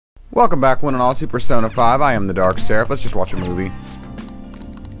Welcome back, one and all, to Persona 5. I am the Dark Seraph. Let's just watch a movie.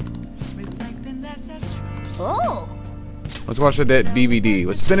 Oh! Let's watch the DVD.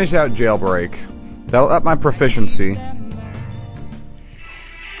 Let's finish out Jailbreak. That'll up my proficiency.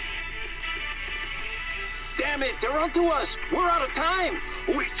 Damn it, they're onto us! We're out of time!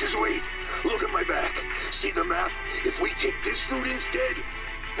 Wait, just wait. Look at my back. See the map? If we take this route instead,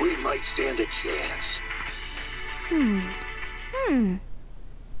 we might stand a chance.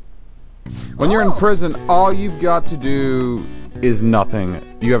 When you're in prison, all you've got to do is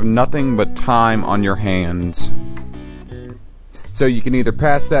nothing. You have nothing but time on your hands. So you can either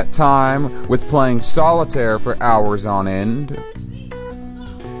pass that time with playing solitaire for hours on end,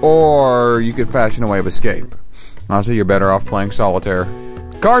 or you could fashion a way of escape. Honestly, you're better off playing solitaire.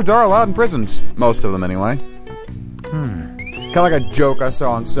 Cards are allowed in prisons. Most of them, anyway. Kind of like a joke I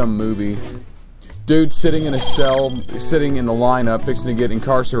saw in some movie. Dude sitting in a cell, sitting in the lineup, fixing to get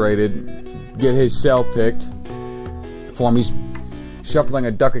incarcerated, get his cell picked. For him, he's shuffling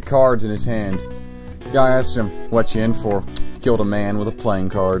a deck of cards in his hand. Guy asks him, "What you in for?" "Killed a man with a playing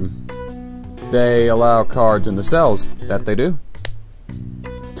card." They allow cards in the cells. That they do.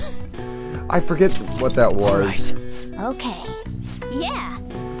 I forget what that was. Okay. Yeah.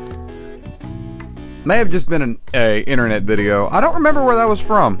 May have just been an internet video. I don't remember where that was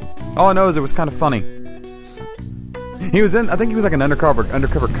from. All I know is it was kind of funny. He was in, I think he was like an undercover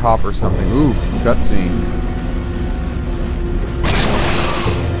cop or something. Ooh, cutscene.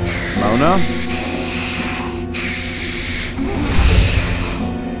 Mona?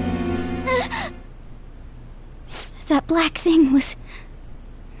 That black thing was...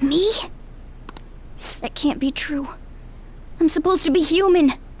 me? That can't be true. I'm supposed to be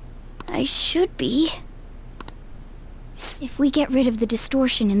human. I should be. If we get rid of the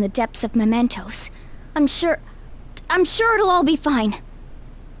distortion in the depths of mementos, I'm sure it'll all be fine.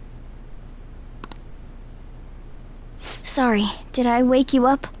 Sorry, did I wake you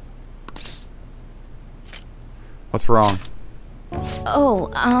up? What's wrong?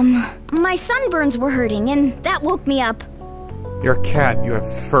 Oh, my sunburns were hurting and that woke me up. You're a cat, you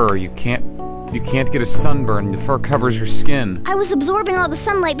have fur, you can't get a sunburn, the fur covers your skin. I was absorbing all the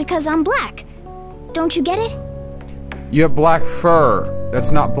sunlight because I'm black. Don't you get it? You have black fur.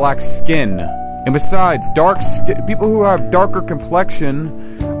 That's not black skin. And besides, people who have darker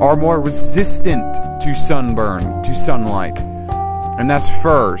complexion are more resistant to sunburn, to sunlight. And that's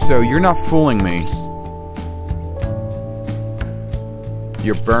fur, so you're not fooling me.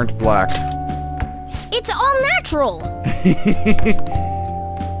 You're burnt black. It's all natural!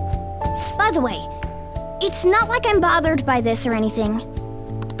 By the way, it's not like I'm bothered by this or anything.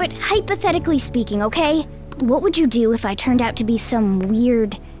 But hypothetically speaking, okay? What would you do if I turned out to be some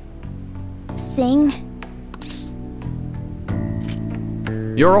weird... thing?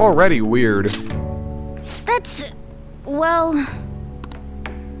 You're already weird. That's... well...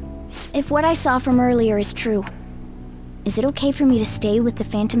 if what I saw from earlier is true, is it okay for me to stay with the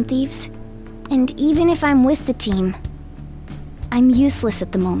Phantom Thieves? And even if I'm with the team, I'm useless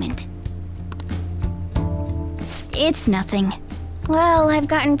at the moment. It's nothing. Well, I've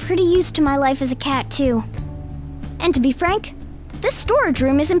gotten pretty used to my life as a cat, too. And to be frank, this storage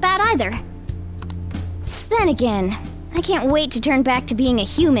room isn't bad either. Then again, I can't wait to turn back to being a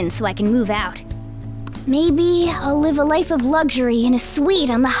human so I can move out. Maybe I'll live a life of luxury in a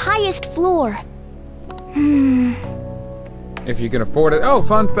suite on the highest floor. If you can afford it. Oh,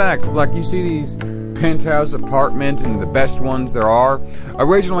 fun fact, like you see these penthouse apartments and the best ones there are.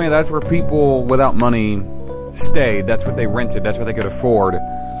 Originally, that's where people without money stayed. That's what they rented. That's what they could afford.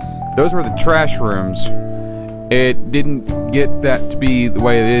 Those were the trash rooms. It didn't get that to be the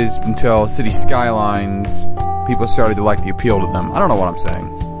way it is until City Skylines, people started to like the appeal to them. I don't know what I'm saying.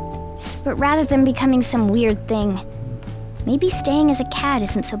 But rather than becoming some weird thing, maybe staying as a cat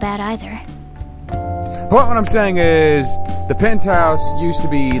isn't so bad either. But what I'm saying is, the penthouse used to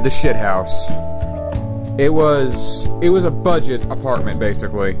be the shit house. It was a budget apartment,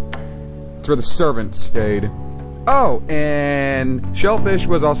 basically. It's where the servants stayed. Oh, and shellfish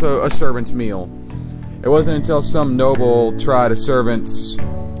was also a servant's meal. It wasn't until some noble tried a servant's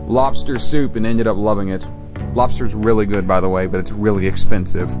lobster soup and ended up loving it. Lobster's really good, by the way, but it's really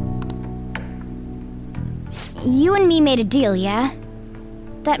expensive. You and me made a deal, yeah?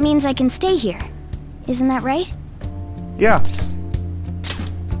 That means I can stay here. Isn't that right? Yeah.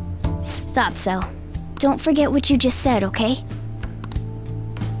 Thought so. Don't forget what you just said, okay?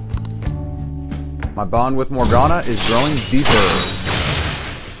 My bond with Morgana is growing deeper.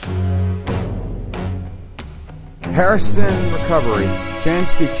 Harrison recovery.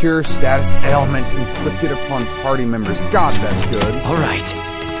 Chance to cure status ailments inflicted upon party members. God, that's good. All right.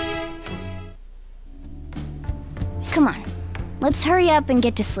 Come on, let's hurry up and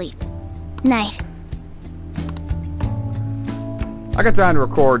get to sleep. Night. I got time to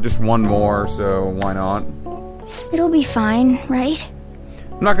record just one more, so why not? It'll be fine, right?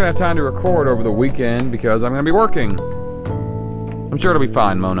 I'm not gonna have time to record over the weekend because I'm gonna be working. I'm sure it'll be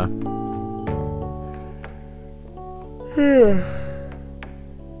fine, Mona.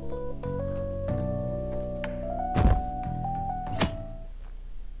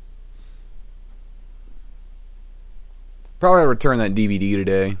 Probably ought to return that DVD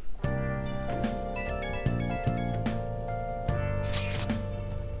today.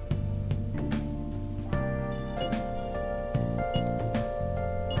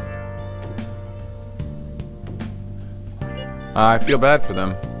 I feel bad for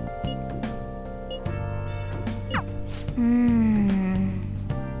them.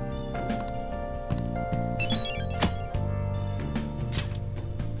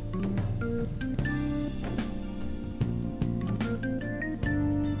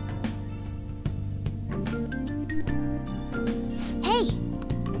 Hey!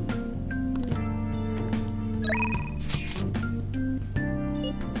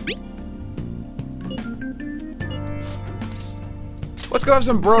 Let's go have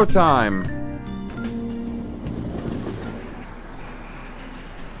some bro time.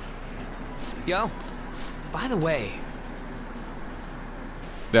 Yo, by the way,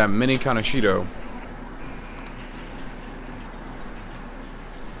 That mini Kaneshito.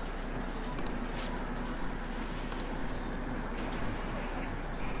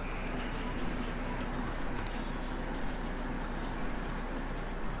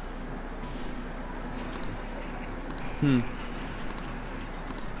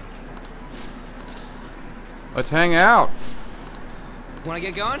 Let's hang out. wanna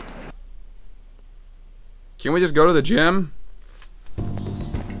get going? Can we just go to the gym?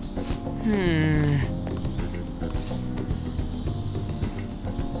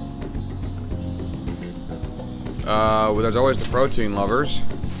 Well, there's always the protein lovers.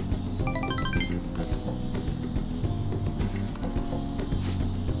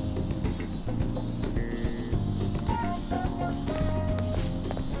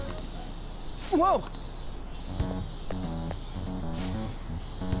 Whoa!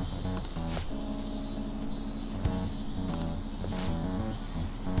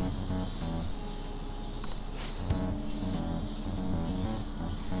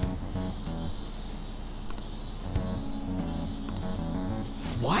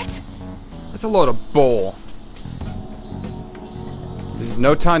 What? That's a load of bull. This is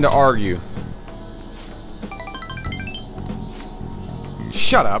no time to argue.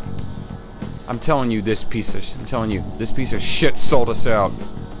 Shut up. I'm telling you this piece of shit sold us out.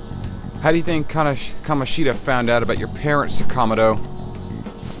 How do you think Kamoshida found out about your parents, Sakamoto?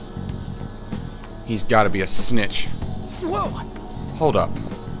 He's gotta be a snitch. Whoa! Hold up.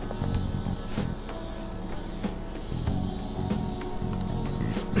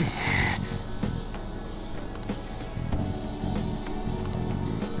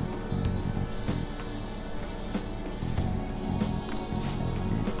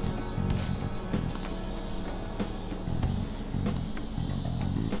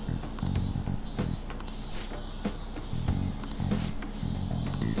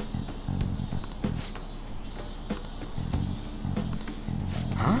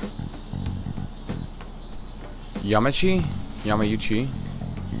 Yamachi? Yamayuchi?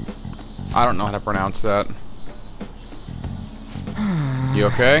 I don't know how to pronounce that. You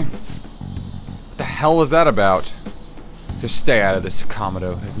okay? What the hell was that about? Just stay out of this,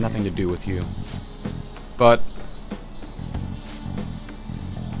 Sakamoto. It has nothing to do with you. But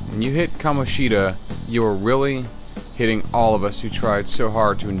when you hit Kamoshida, you were really hitting all of us who tried so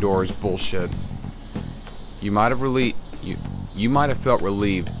hard to endure his bullshit. You might have felt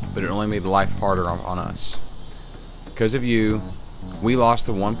relieved, but it only made life harder on us. Because of you, we lost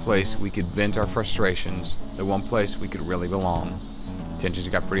the one place we could vent our frustrations, the one place we could really belong. Tensions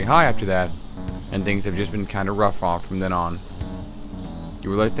got pretty high after that, and things have just been kind of rough off from then on. You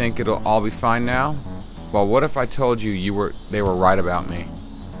really think it'll all be fine now? Well, what if I told you they were right about me?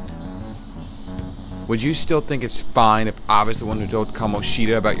 Would you still think it's fine if I was the one who told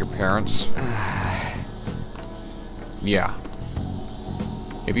Kamoshida about your parents? Yeah.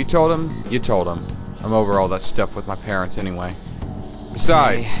 If you told him, you told him. I'm over all that stuff with my parents anyway.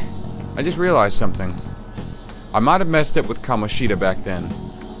 Besides, I just realized something. I might have messed up with Kamoshida back then,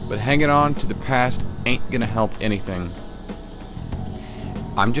 but hanging on to the past ain't gonna help anything.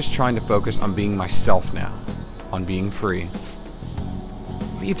 I'm just trying to focus on being myself now, on being free.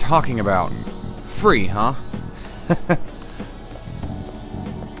 What are you talking about? Free, huh?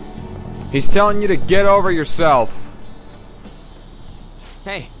 He's telling you to get over yourself.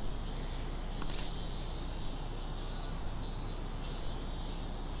 Hey.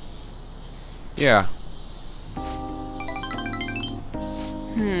 Yeah.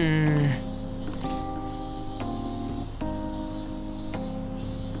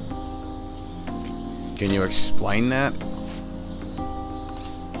 Can you explain that?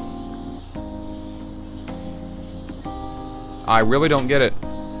 I really don't get it.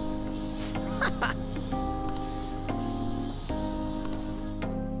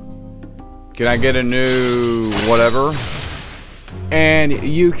 Can I get a new whatever? And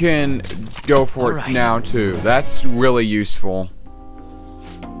you can go for it now too. That's really useful.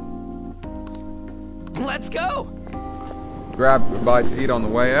 Let's go. Grab a bite to eat on the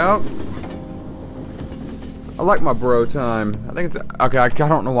way out. I like my bro time. I think it's okay. I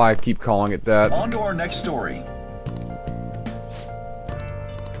don't know why I keep calling it that. On to our next story.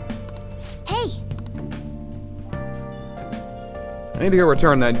 Hey, I need to go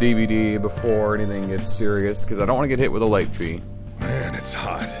return that DVD before anything gets serious because I don't want to get hit with a late fee. Man, it's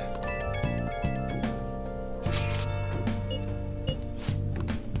hot.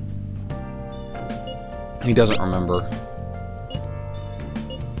 He doesn't remember.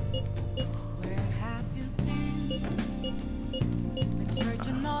 Where have you been? Been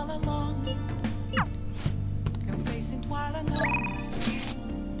searching all along. Come facing twilight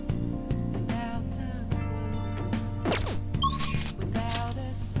without a clue, without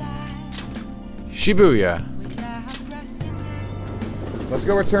a sign, Shibuya. without grasping. Let's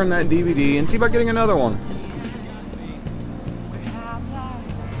go return that DVD and see about getting another one. Where have I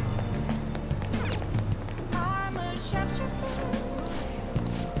been? I'm a sharpshooter.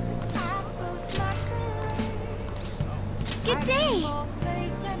 Apples masquerade. good day. Both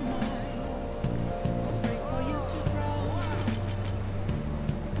face and mind. Afraid for you to drown.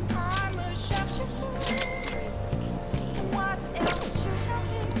 I'm a sharpshooter. What else should I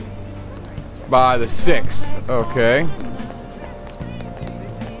be? By the 6th. Okay.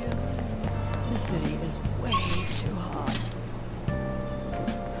 The city is way too hot.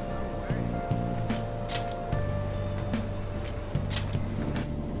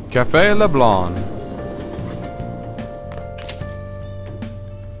 Cafe LeBlanc.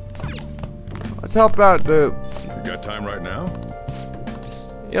 Let's help out the... You got time right now?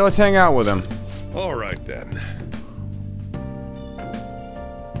 Yeah, let's hang out with him. All right then.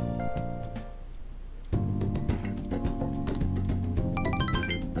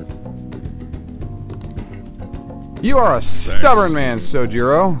 You are a stubborn man,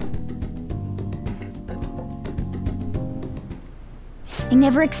 Sojiro. I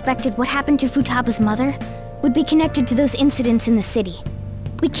never expected what happened to Futaba's mother would be connected to those incidents in the city.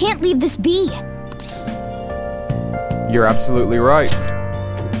 We can't leave this be. You're absolutely right.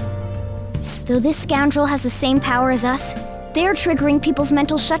 Though this scoundrel has the same power as us, they're triggering people's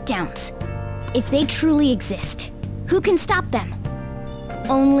mental shutdowns. If they truly exist, who can stop them?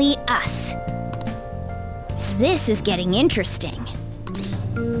 Only us. This is getting interesting.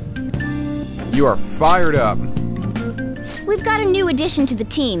 You are fired up. We've got a new addition to the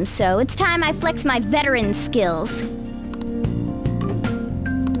team, so it's time I flex my veteran skills.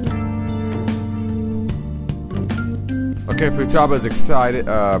 Okay, Futaba's excited.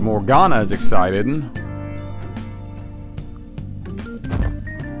 Morgana is excited.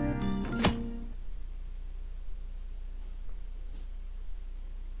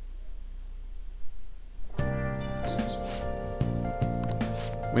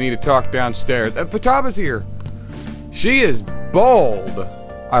 We need to talk downstairs. Futaba's here. She is bold.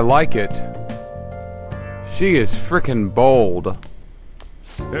 I like it. She is frickin' bold.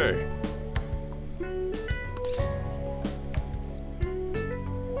 Hey.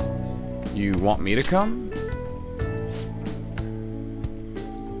 You want me to come?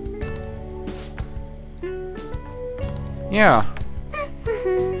 Yeah.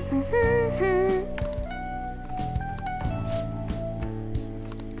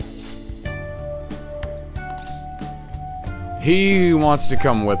 He wants to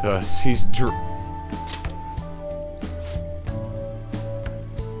come with us. He's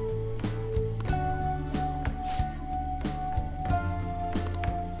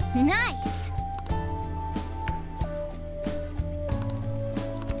Nice!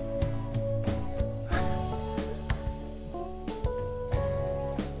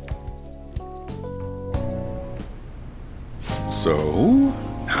 So,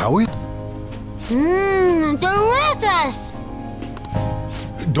 how is... Delicious!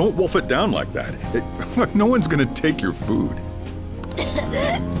 Don't wolf it down like that. No one's gonna take your food.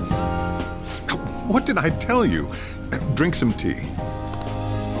 What did I tell you? Drink some tea.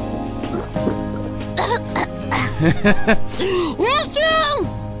 Restroom!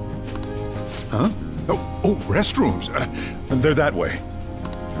 Huh? Oh, restrooms. They're that way.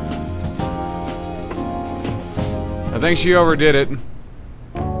 I think she overdid it.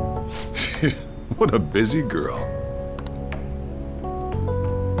 What a busy girl.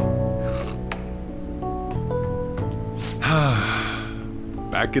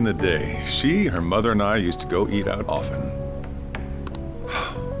 Back in the day, she, her mother, and I used to go eat out often.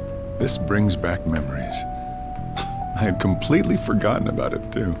 This brings back memories. I had completely forgotten about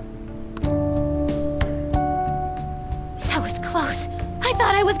it, too. That was close. I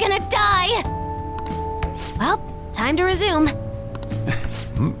thought I was gonna die. Well, time to resume.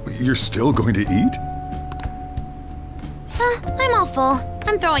 You're still going to eat? I'm all full.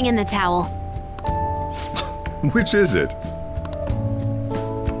 I'm throwing in the towel. Which is it?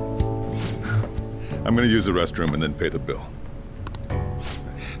 I'm gonna use the restroom and then pay the bill.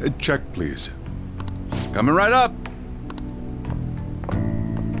 Check, please. Coming right up.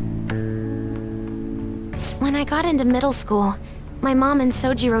 When I got into middle school, my mom and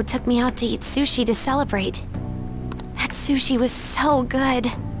Sojiro took me out to eat sushi to celebrate. That sushi was so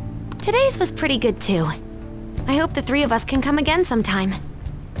good. Today's was pretty good too. I hope the three of us can come again sometime.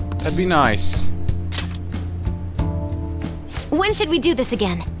 That'd be nice. When should we do this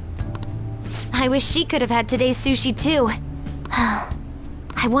again? I wish she could have had today's sushi too.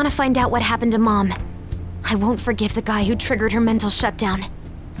 I want to find out what happened to Mom. I won't forgive the guy who triggered her mental shutdown.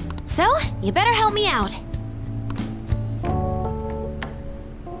 So, you better help me out.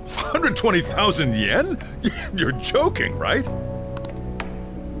 120,000 yen? You're joking, right?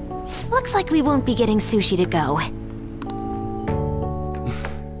 Looks like we won't be getting sushi to go.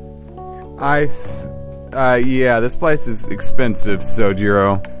 Yeah, this place is expensive,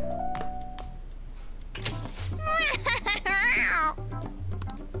 Sojiro.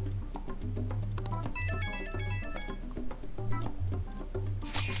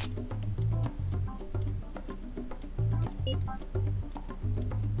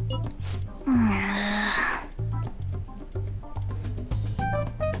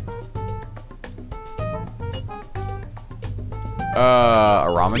 A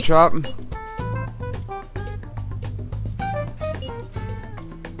ramen shop?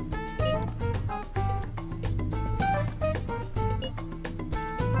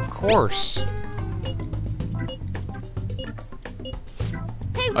 Of course.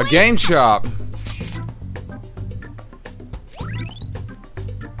 Hey, A game shop.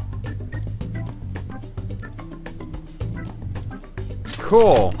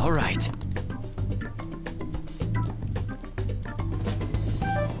 Cool. All right.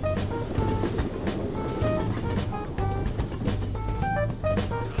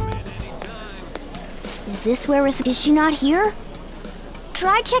 Is this where is she not here?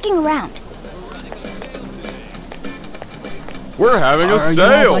 Try checking around. We're having a Are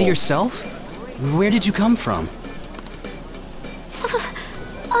sale. you all by yourself? Where did you come from?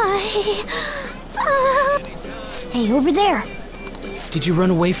 Hey, over there. Did you run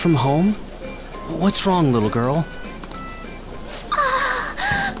away from home? What's wrong, little girl?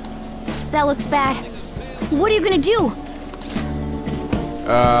 That looks bad. What are you gonna do?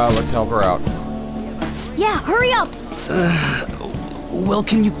 Let's help her out. Yeah, hurry up. Well,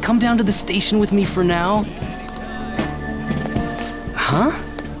 can you come down to the station with me for now? Huh?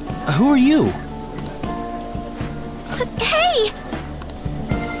 Who are you? Hey!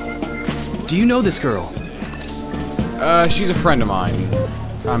 Do you know this girl? She's a friend of mine.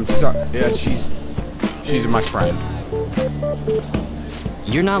 I'm sorry. Yeah, she's my friend.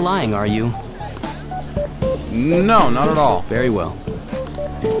 You're not lying, are you? No, not at all. Very well.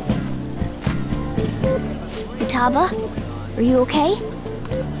 Futaba, are you okay?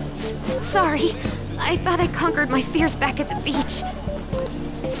 Sorry. I thought I conquered my fears back at the beach.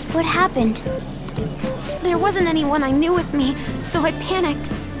 What happened? There wasn't anyone I knew with me, so I panicked.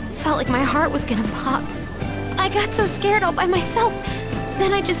 Felt like my heart was gonna pop. I got so scared all by myself.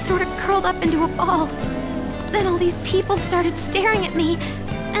 Then I just sort of curled up into a ball. Then all these people started staring at me,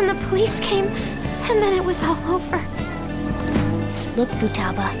 and the police came, and then it was all over. Look,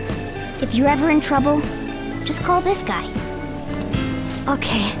 Futaba, if you're ever in trouble, just call this guy.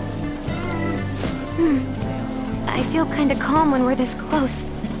 Okay. I feel kinda calm when we're this close.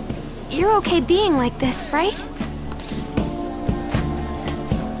 You're okay being like this, right?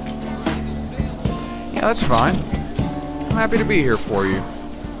 Yeah, that's fine. I'm happy to be here for you.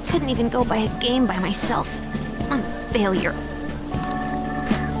 Couldn't even go buy a game by myself. I'm a failure.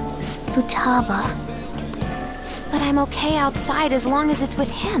 Futaba. But I'm okay outside as long as it's with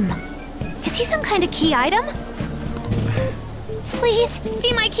him. Is he some kind of key item? Please,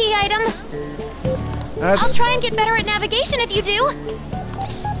 be my key item. I'll try and get better at navigation if you do.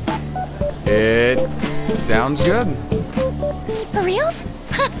 It sounds good. For reals?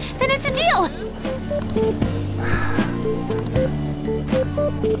 Then it's a deal!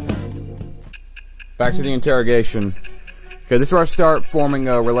 Back to the interrogation. Okay, this is where I start forming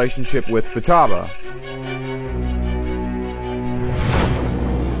a relationship with Futaba.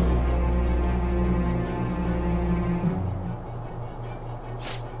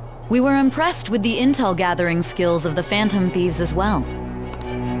 We were impressed with the intel gathering skills of the Phantom Thieves as well.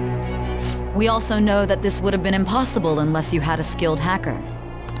 We also know that this would have been impossible unless you had a skilled hacker.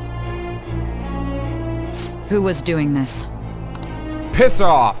 Who was doing this? Piss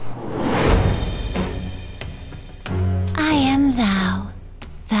off! I am thou.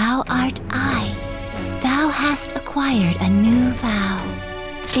 Thou art I. Thou hast acquired a new vow.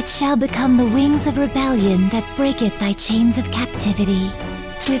 It shall become the wings of rebellion that breaketh thy chains of captivity.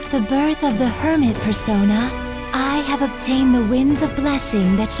 With the birth of the hermit persona, I have obtained the winds of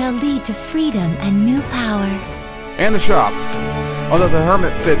blessing that shall lead to freedom and new power. And the shop. Although the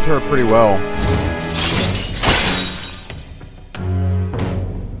hermit fits her pretty well.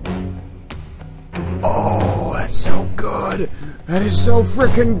 Oh, that's so good. That is so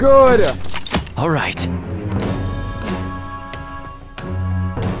freaking good. All right.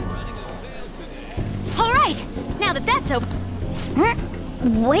 All right, now that that's over.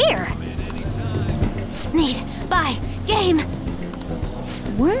 Where? Need, buy, game.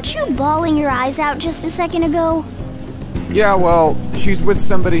 Weren't you bawling your eyes out just a second ago? Yeah, well, she's with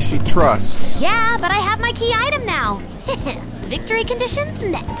somebody she trusts. Yeah, but I have my key item now. Victory conditions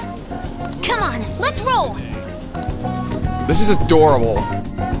met. Come on, let's roll. This is adorable.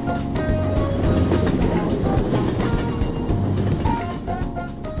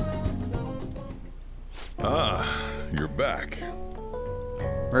 Ah, you're back.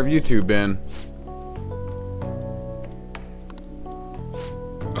 Where have you two been?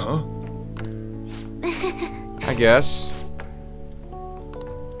 Huh? I guess.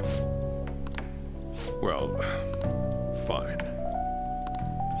 Well, fine.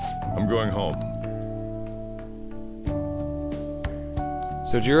 I'm going home.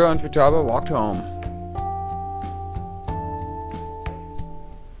 So Jiro and Futaba walked home.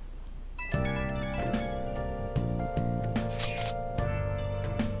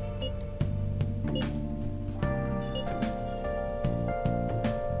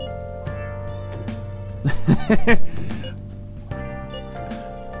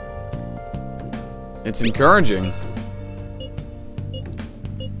 It's encouraging.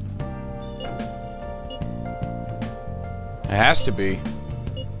 It has to be.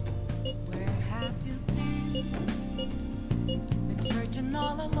 Where have you been? Been searching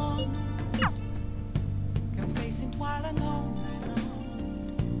all along, confessing while alone and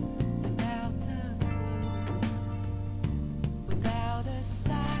on, without a clue, without a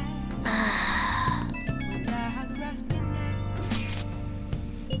sign, without grasping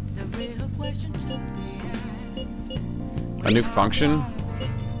it. The real question to be asked. A new function?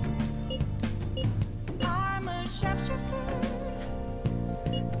 I'm a sharpshooter.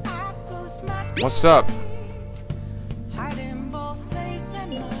 I post my What's up? hiding both face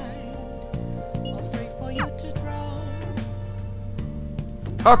and mind, all free for you to draw.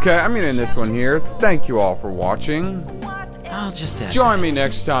 Okay, I'm gonna end this one here. Thank you all for watching. I'll just add Join me this.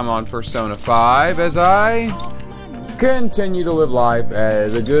 next time on Persona 5 as I continue to live life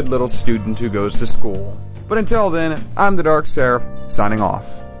as a good little student who goes to school. But until then, I'm the Dark Seraph, signing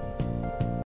off.